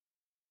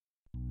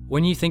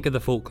When you think of the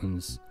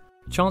Falklands,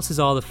 chances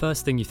are the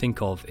first thing you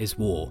think of is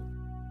war.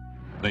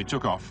 They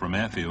took off from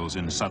airfields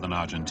in southern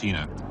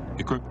Argentina,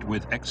 equipped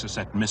with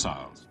Exocet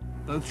missiles.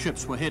 Both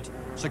ships were hit.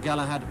 Sir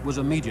Galahad was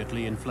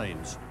immediately in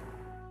flames.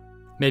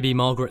 Maybe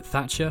Margaret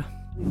Thatcher?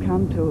 We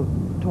come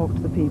to talk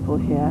to the people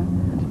here,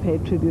 to pay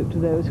tribute to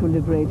those who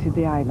liberated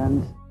the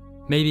island.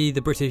 Maybe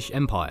the British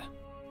Empire?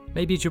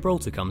 Maybe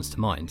Gibraltar comes to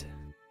mind.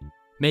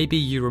 Maybe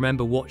you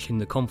remember watching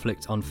the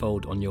conflict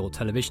unfold on your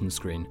television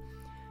screen,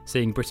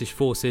 seeing British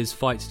forces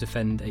fight to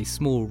defend a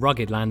small,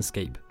 rugged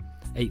landscape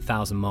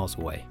 8,000 miles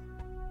away.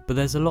 But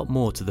there's a lot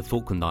more to the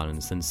Falkland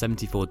Islands than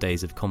 74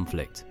 days of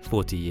conflict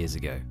 40 years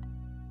ago.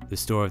 The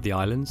story of the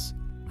islands,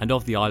 and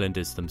of the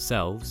islanders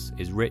themselves,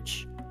 is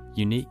rich,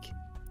 unique,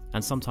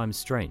 and sometimes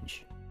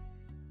strange.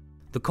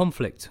 The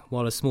conflict,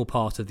 while a small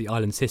part of the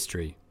island's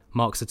history,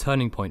 marks a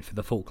turning point for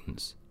the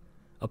Falklands,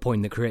 a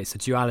point that creates a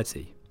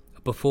duality,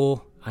 a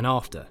before and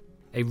after,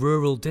 a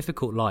rural,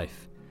 difficult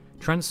life,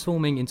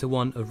 transforming into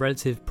one of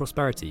relative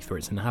prosperity for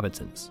its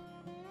inhabitants.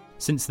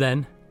 Since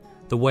then,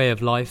 the way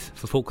of life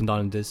for Falkland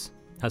Islanders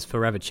has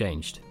forever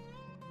changed.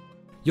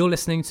 You're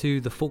listening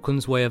to The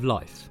Falklands Way of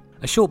Life,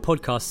 a short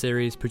podcast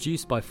series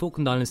produced by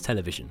Falkland Islands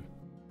Television.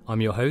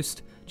 I'm your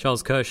host,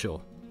 Charles Kershaw,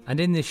 and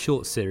in this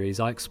short series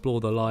I explore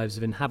the lives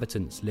of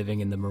inhabitants living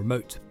in the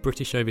remote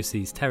British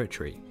Overseas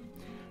Territory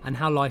and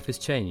how life has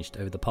changed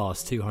over the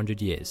past 200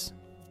 years.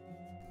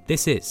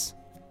 This is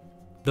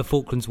The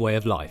Falklands Way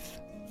of Life.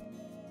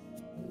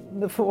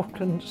 The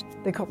Falklands,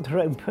 they got their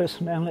own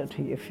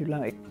personality, if you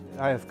like.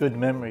 I have good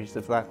memories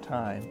of that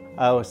time.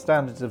 Our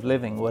standards of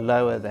living were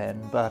lower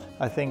then, but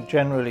I think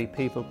generally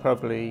people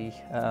probably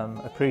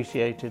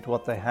appreciated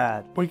what they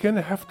had. We're going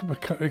to have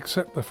to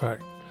accept the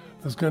fact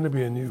there's going to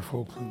be a new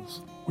Falklands.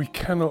 We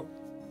cannot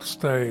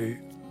stay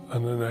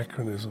an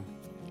anachronism,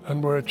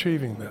 and we're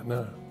achieving that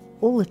now.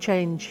 All the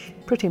change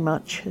pretty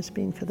much has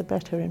been for the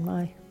better in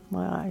my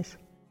eyes.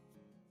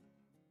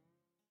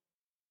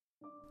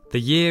 The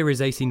year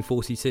is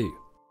 1842.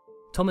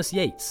 Thomas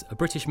Yates, a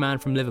British man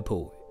from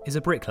Liverpool, is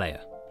a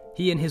bricklayer.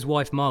 He and his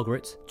wife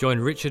Margaret join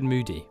Richard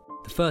Moody,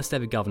 the first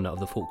ever governor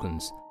of the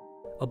Falklands,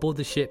 aboard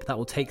the ship that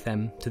will take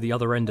them to the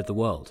other end of the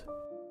world.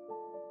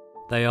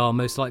 They are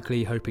most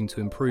likely hoping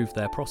to improve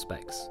their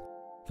prospects,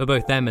 for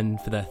both them and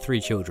for their 3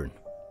 children.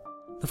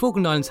 The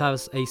Falkland Islands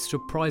has a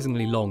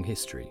surprisingly long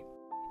history.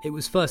 It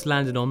was first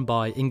landed on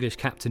by English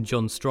Captain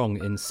John Strong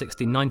in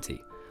 1690,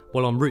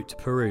 while en route to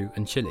Peru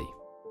and Chile.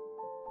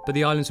 But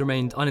the islands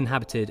remained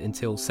uninhabited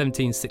until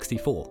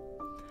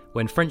 1764,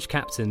 when French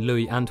captain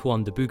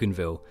Louis-Antoine de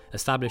Bougainville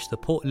established the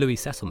Port Louis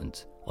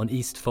settlement on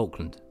East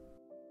Falkland.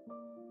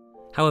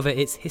 However,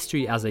 its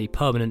history as a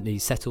permanently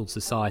settled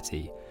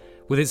society,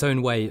 with its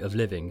own way of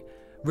living,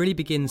 really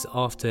begins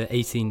after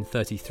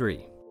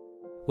 1833,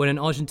 when an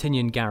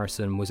Argentinian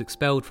garrison was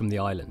expelled from the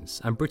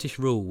islands and British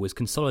rule was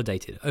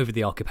consolidated over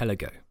the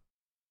archipelago.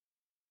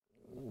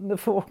 The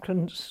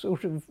Falklands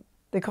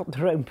they got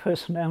their own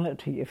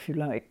personality, if you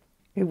like.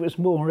 It was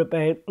more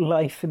about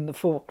life in the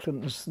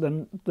Falklands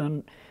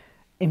than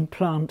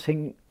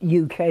implanting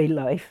UK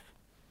life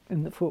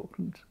in the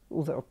Falklands,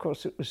 although of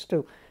course it was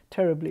still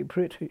terribly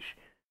British.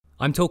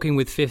 I'm talking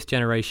with 5th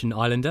generation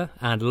islander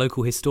and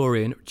local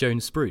historian Joan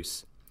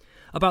Spruce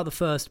about the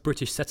first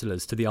British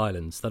settlers to the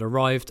islands that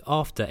arrived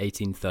after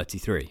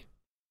 1833.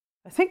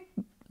 I think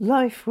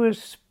life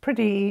was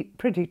pretty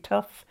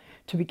tough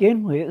to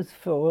begin with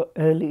for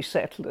early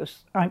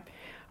settlers. I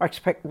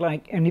expect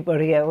like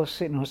anybody else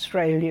in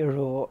Australia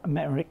or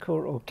America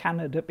or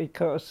Canada,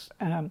 because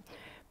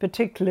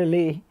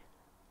particularly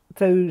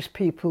those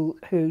people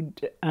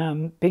who'd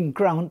been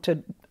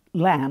granted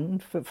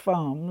land for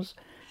farms,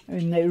 I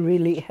mean, they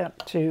really had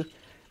to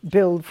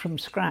build from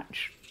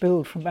scratch,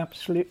 build from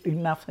absolutely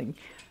nothing.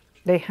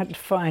 They had to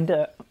find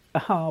a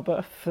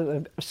harbour,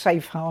 a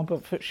safe harbour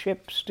for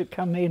ships to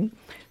come in.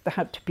 There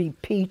had to be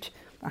peat,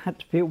 there had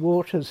to be a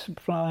water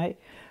supply.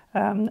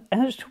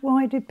 As to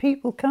why did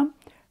people come?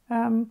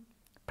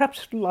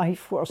 Perhaps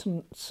life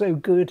wasn't so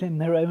good in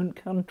their own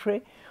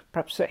country.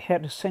 Perhaps they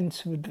had a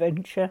sense of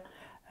adventure.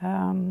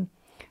 And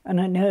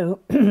I know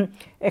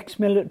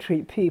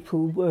ex-military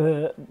people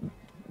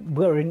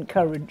were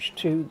encouraged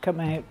to come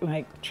out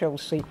like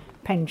Chelsea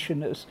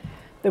pensioners.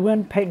 They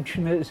weren't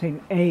pensioners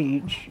in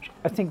age.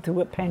 I think they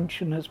were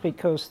pensioners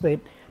because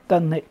they'd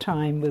done their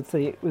time with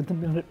the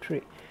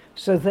military.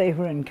 So they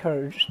were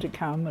encouraged to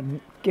come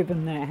and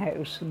given their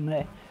house and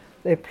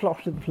their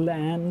plot of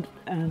land,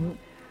 and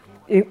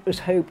it was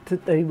hoped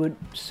that they would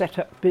set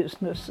up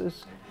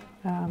businesses.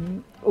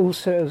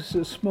 Also, as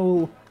a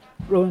small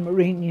Royal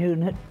Marine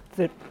unit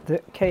that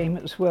came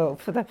as well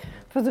for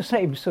the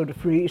same sort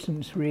of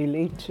reasons,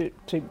 really, to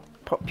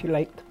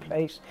populate the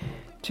place,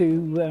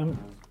 to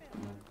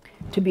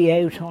be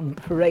out on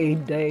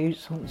parade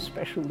days, on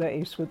special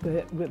days with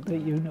the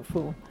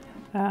uniform.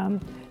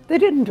 They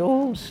didn't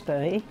all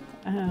stay,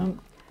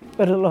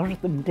 but a lot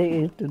of them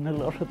did, and a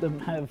lot of them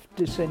have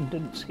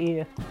descendants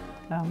here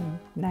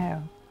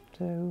now.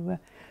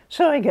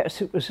 So I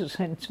guess it was a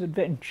sense of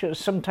adventure.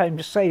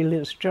 Sometimes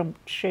sailors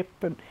jumped ship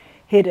and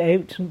hid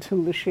out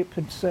until the ship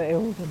had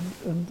sailed,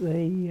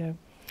 and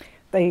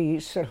they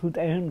settled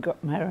down,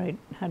 got married,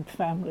 had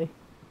family.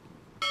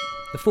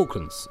 The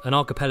Falklands, an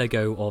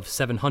archipelago of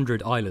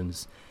 700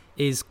 islands,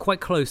 is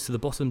quite close to the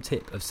bottom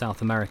tip of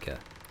South America,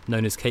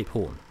 known as Cape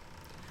Horn.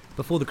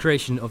 Before the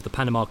creation of the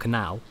Panama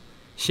Canal,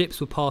 ships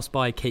would pass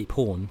by Cape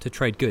Horn to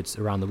trade goods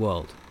around the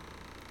world.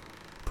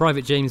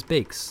 Private James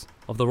Biggs,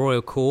 of the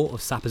Royal Corps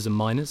of Sappers and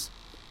Miners,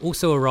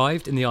 also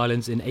arrived in the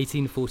islands in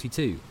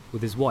 1842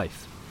 with his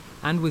wife,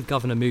 and with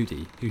Governor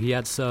Moody, who he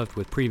had served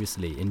with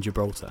previously in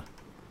Gibraltar.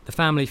 The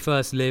family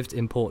first lived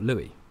in Port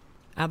Louis.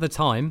 At the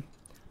time,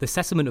 the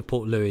settlement of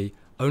Port Louis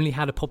only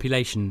had a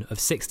population of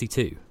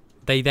 62.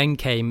 They then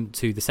came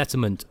to the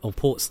settlement of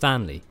Port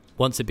Stanley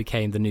once it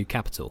became the new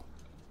capital.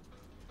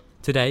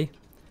 Today,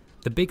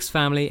 the Biggs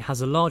family has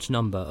a large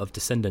number of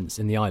descendants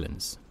in the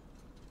islands.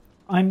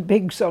 I'm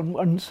Biggs on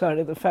one side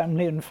of the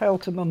family and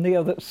Felton on the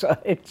other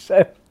side.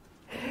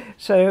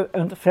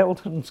 And the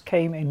Feltons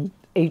came in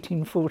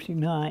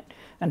 1849,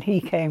 and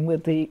he came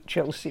with the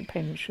Chelsea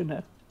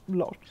pensioner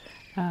lot,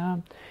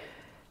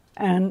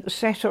 and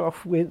set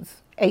off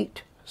with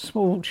 8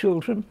 small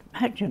children.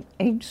 Imagine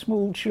 8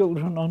 small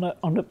children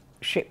on a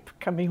ship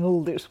coming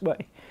all this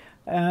way.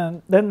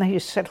 Then they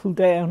settled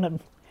down and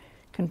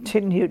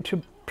continued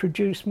to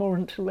produce more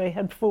until they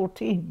had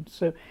 14.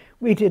 So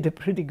we did a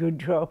pretty good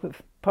job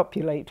of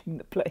populating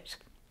the place.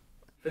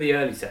 For the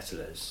early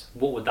settlers,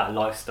 what would that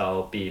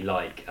lifestyle be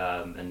like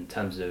in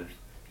terms of,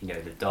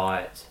 the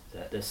diet,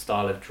 the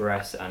style of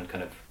dress, and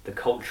kind of the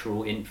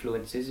cultural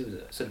influences? It was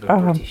a sort of a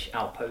British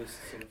outpost.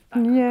 Sort of that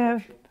kind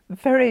of culture.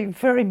 Very,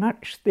 very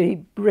much the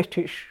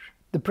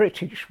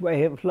British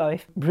way of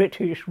life.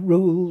 British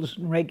rules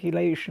and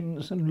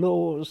regulations and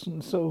laws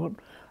and so on.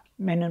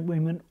 Men and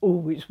women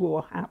always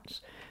wore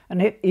hats,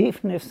 and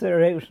even if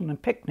they're out on a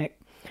picnic,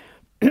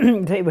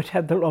 they would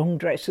have the long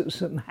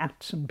dresses and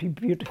hats and be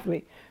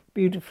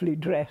beautifully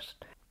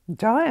dressed.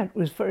 Diet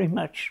was very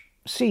much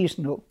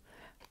seasonal.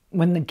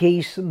 When the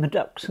geese and the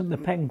ducks and the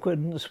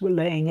penguins were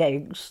laying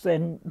eggs,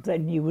 then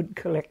you would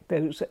collect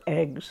those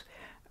eggs.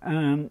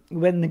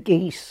 When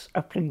the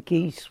upland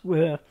geese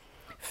were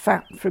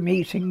fat from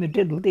eating the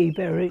diddle-dee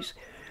berries,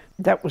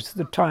 that was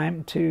the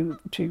time to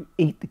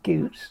eat the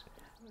goose.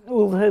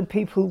 Although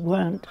people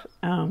weren't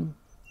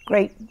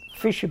great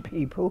fisher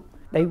people,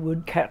 they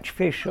would catch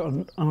fish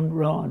on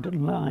rod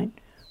and line.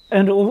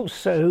 And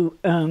also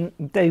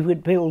they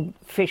would build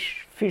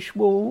fish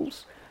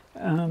walls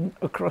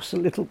across a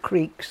little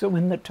creek, so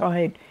when the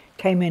tide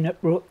came in,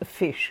 it brought the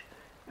fish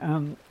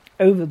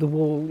over the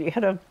wall.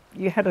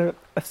 You had a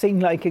thing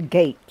like a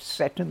gate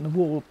set in the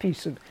wall,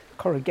 piece of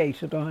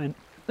corrugated iron.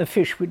 The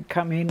fish would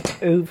come in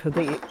over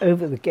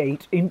the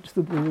gate into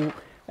the wall,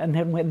 and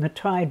then when the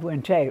tide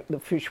went out, the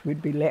fish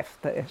would be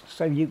left there.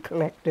 So you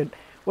collected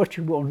what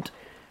you wanted,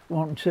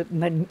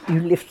 and then you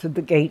lifted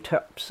the gate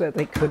up so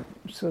they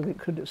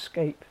could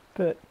escape.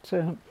 But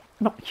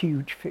not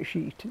huge fish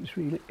eaters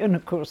really. And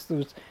of course there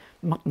was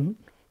mutton.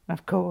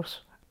 Of course,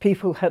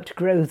 people had to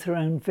grow their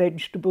own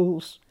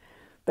vegetables.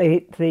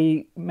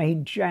 They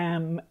made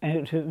jam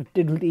out of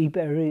diddle-dee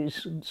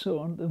berries and so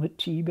on. There were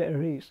tea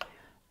berries.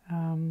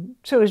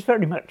 So it was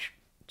very much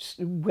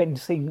when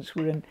things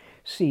were in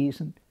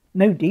season.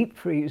 No deep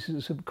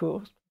freezers, of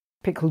course.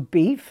 Pickled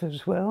beef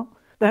as well.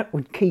 That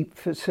would keep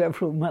for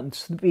several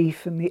months, the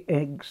beef and the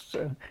eggs.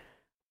 So.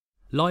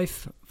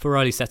 Life for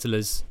early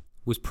settlers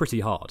was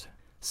pretty hard.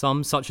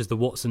 Some, such as the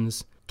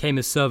Watsons, came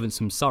as servants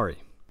from Surrey,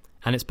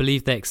 and it's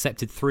believed they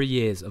accepted 3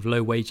 years of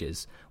low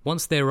wages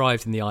once they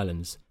arrived in the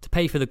islands to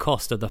pay for the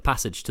cost of the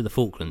passage to the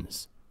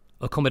Falklands.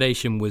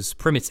 Accommodation was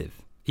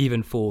primitive,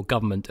 even for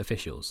government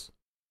officials.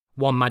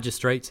 One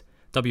magistrate,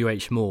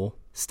 W.H. Moore,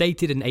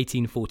 stated in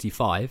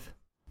 1845,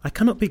 "I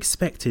cannot be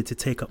expected to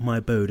take up my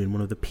abode in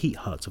one of the peat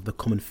huts of the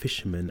common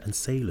fishermen and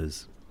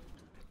sailors."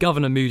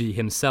 Governor Moody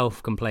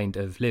himself complained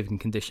of living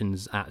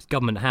conditions at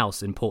Government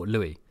House in Port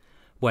Louis,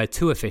 where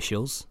 2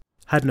 officials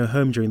had no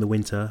home during the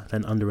winter,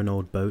 then under an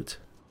old boat.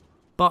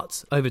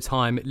 But over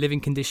time, living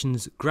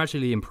conditions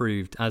gradually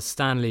improved as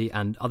Stanley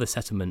and other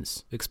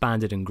settlements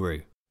expanded and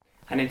grew.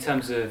 And in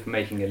terms of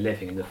making a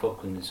living in the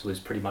Falklands, was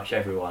pretty much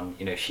everyone,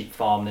 sheep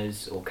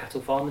farmers or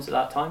cattle farmers at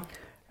that time?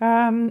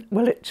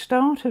 Well, it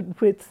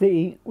started with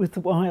the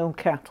wild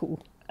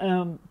cattle.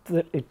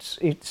 That it's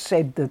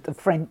said that the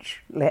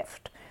French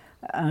left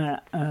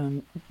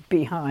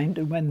behind,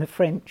 and when the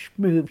French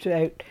moved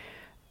out,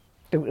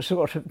 there was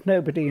sort of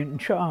nobody in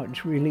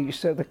charge really,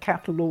 so the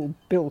cattle all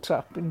built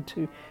up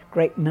into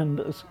great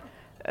numbers,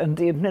 and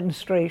the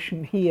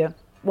administration here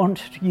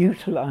wanted to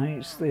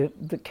utilise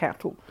the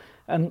cattle,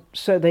 and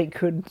so they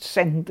could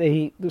send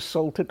the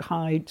salted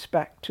hides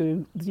back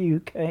to the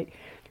UK,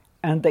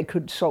 and they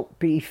could salt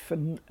beef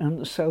and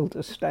sell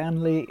to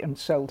Stanley and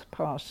sell to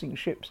passing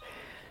ships.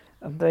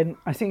 And then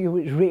I think it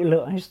was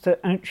realised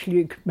that actually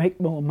you could make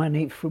more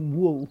money from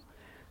wool,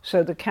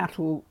 so the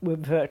cattle were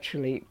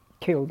virtually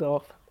killed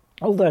off,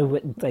 although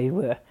they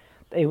were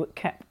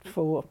kept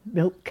for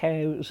milk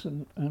cows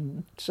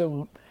and so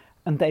on.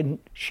 And then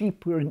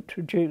sheep were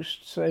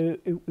introduced, so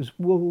it was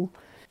wool.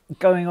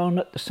 going on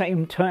at the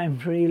same time,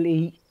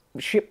 really,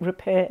 ship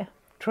repair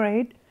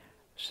trade.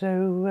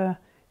 So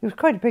it was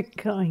quite a bit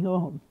going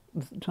on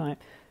at the time.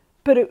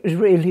 But it was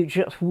really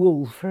just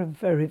wool for a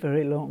very,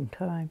 very long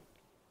time.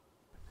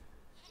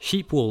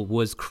 Sheep wool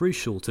was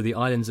crucial to the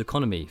island's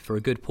economy for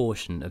a good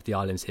portion of the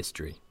island's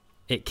history.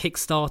 It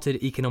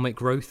kick-started economic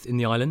growth in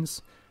the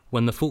islands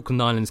when the Falkland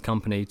Islands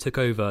Company took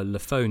over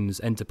Lafone's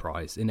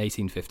enterprise in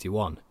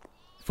 1851.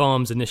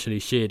 Farms initially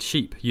sheared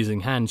sheep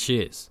using hand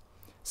shears,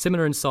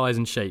 similar in size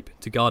and shape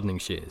to gardening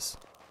shears.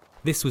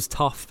 This was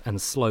tough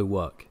and slow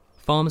work.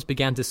 Farms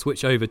began to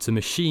switch over to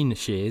machine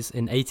shears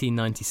in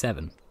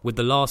 1897, with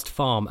the last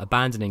farm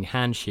abandoning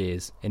hand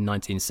shears in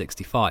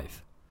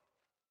 1965.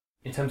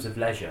 In terms of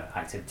leisure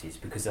activities,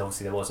 because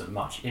obviously there wasn't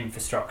much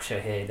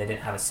infrastructure here, they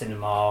didn't have a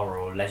cinema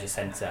or a leisure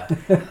centre,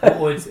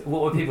 what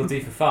would people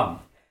do for fun?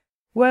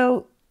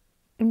 Well,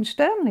 in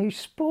Stanley,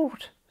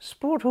 sport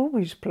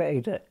always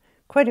played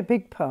quite a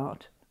big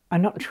part.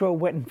 I'm not sure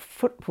when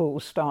football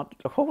started,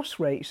 horse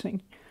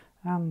racing,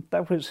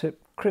 that was at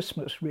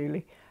Christmas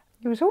really.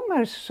 It was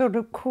almost sort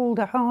of called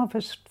a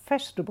harvest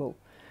festival.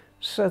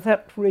 So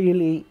that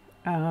really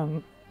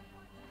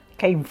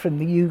came from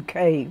the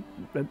UK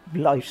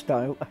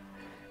lifestyle,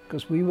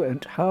 because we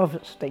weren't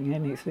harvesting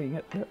anything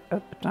at the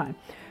time.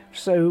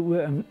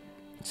 So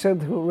there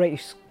were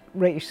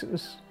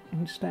races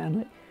in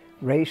Stanley,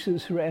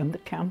 races around the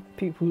camp.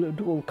 People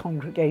would all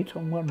congregate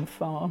on one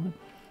farm and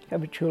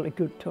have a jolly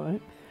good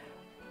time.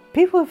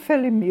 People were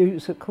fairly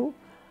musical.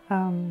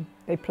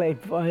 They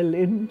played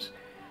violins,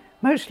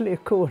 mostly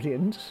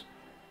accordions,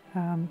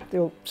 the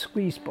old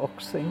squeeze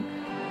box thing.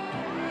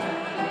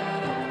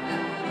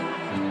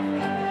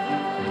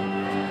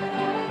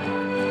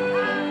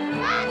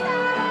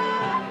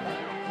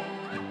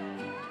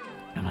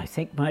 And I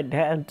think my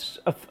dad's,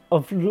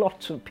 of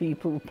lots of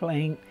people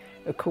playing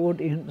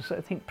accordions,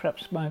 I think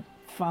perhaps my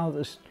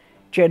father's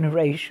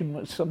generation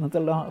was some of the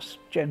last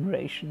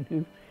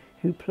generation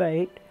who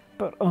played.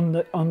 But on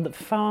the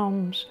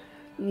farms,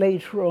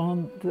 later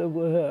on, there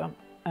were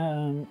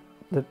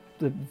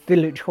the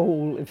village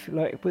hall, if you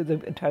like, with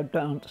it had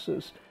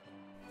dancers.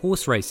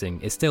 Horse racing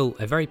is still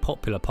a very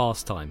popular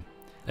pastime,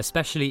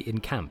 especially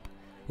in camp,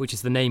 which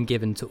is the name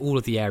given to all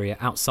of the area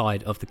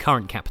outside of the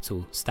current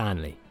capital,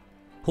 Stanley.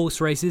 Horse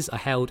races are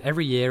held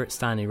every year at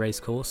Stanley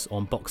Racecourse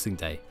on Boxing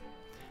Day.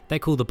 They're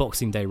called the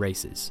Boxing Day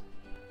races.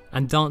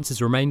 And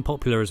dances remain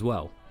popular as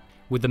well,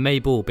 with the May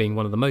Ball being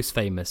one of the most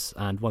famous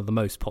and one of the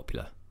most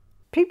popular.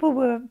 People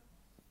were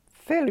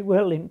fairly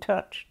well in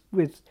touch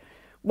with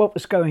what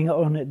was going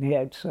on in the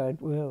outside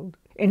world.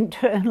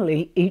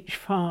 Internally, each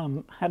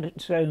farm had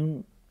its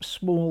own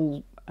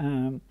small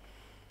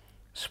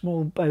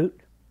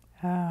boat,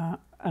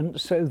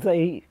 and so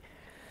they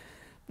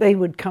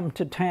would come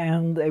to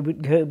town, they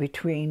would go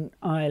between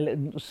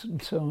islands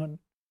and so on.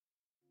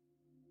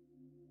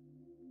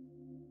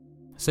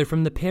 So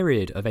from the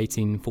period of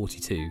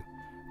 1842,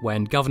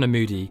 when Governor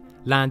Moody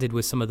landed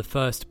with some of the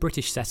first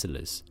British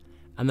settlers,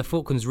 and the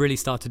Falklands really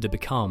started to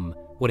become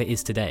what it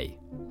is today,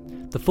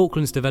 the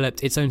Falklands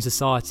developed its own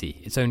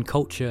society, its own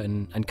culture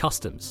and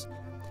customs,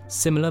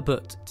 similar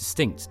but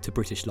distinct to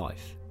British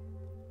life.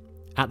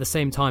 At the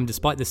same time,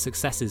 despite the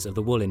successes of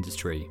the wool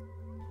industry,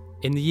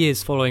 in the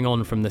years following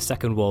on from the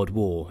Second World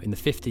War, in the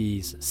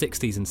 50s,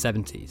 60s and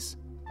 70s,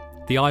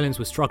 the islands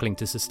were struggling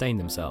to sustain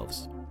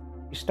themselves.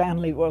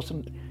 Stanley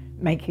wasn't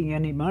making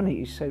any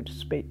money, so to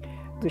speak.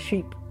 The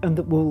sheep and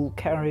the wool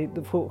carried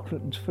the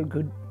Falklands for a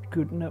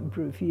good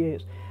number of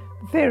years.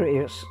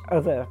 Various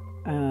other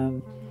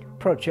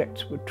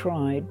projects were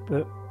tried,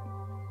 but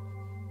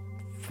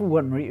for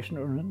one reason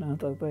or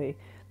another, they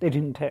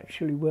didn't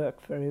actually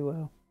work very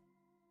well.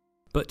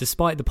 But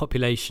despite the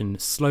population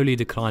slowly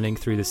declining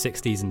through the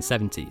 60s and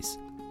 70s,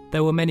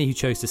 there were many who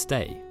chose to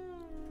stay.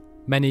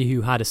 Many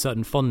who had a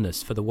certain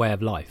fondness for the way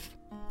of life,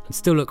 and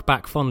still look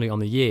back fondly on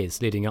the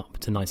years leading up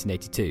to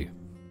 1982.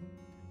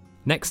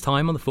 Next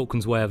time on the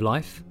Falklands Way of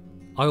Life,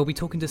 I will be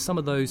talking to some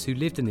of those who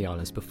lived in the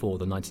islands before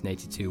the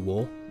 1982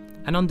 war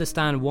and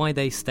understand why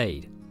they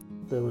stayed.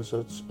 There was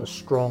a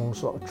strong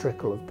sort of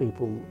trickle of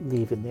people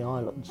leaving the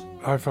islands.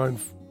 I find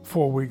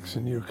 4 weeks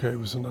in the UK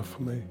was enough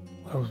for me.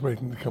 I was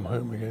waiting to come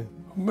home again.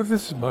 But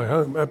this is my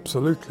home,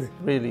 absolutely.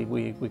 Really,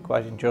 we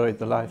quite enjoyed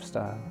the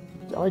lifestyle.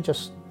 I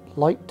just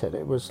liked it.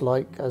 It was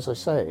like, as I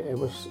say,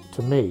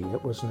 to me,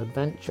 it was an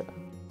adventure.